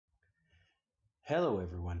Hello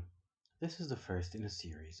everyone. This is the first in a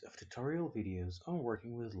series of tutorial videos on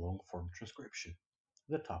working with long-form transcription.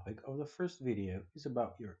 The topic of the first video is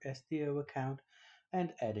about your SDO account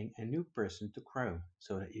and adding a new person to Chrome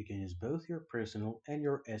so that you can use both your personal and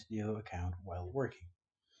your SDO account while working.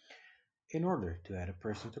 In order to add a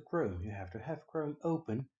person to Chrome, you have to have Chrome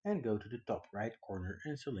open and go to the top right corner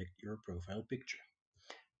and select your profile picture.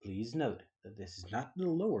 Please note that this is not the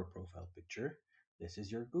lower profile picture, this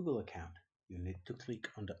is your Google account. You need to click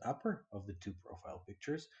on the upper of the two profile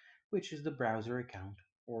pictures, which is the browser account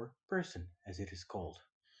or person as it is called.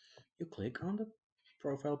 You click on the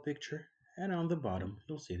profile picture and on the bottom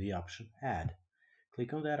you'll see the option Add.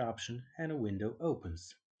 Click on that option and a window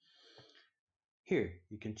opens. Here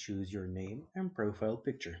you can choose your name and profile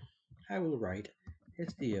picture. I will write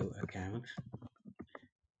SDO account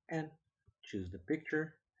and choose the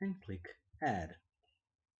picture and click Add.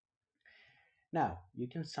 Now, you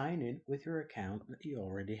can sign in with your account that you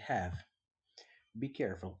already have. Be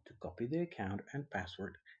careful to copy the account and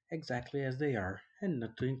password exactly as they are and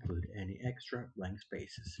not to include any extra blank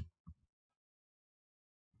spaces.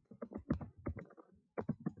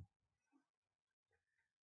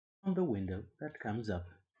 On the window that comes up,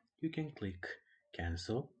 you can click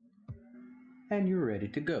Cancel and you're ready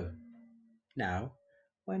to go. Now,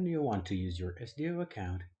 when you want to use your SDO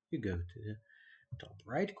account, you go to the top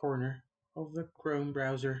right corner of the Chrome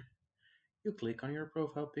browser, you click on your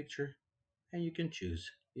profile picture, and you can choose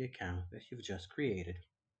the account that you've just created.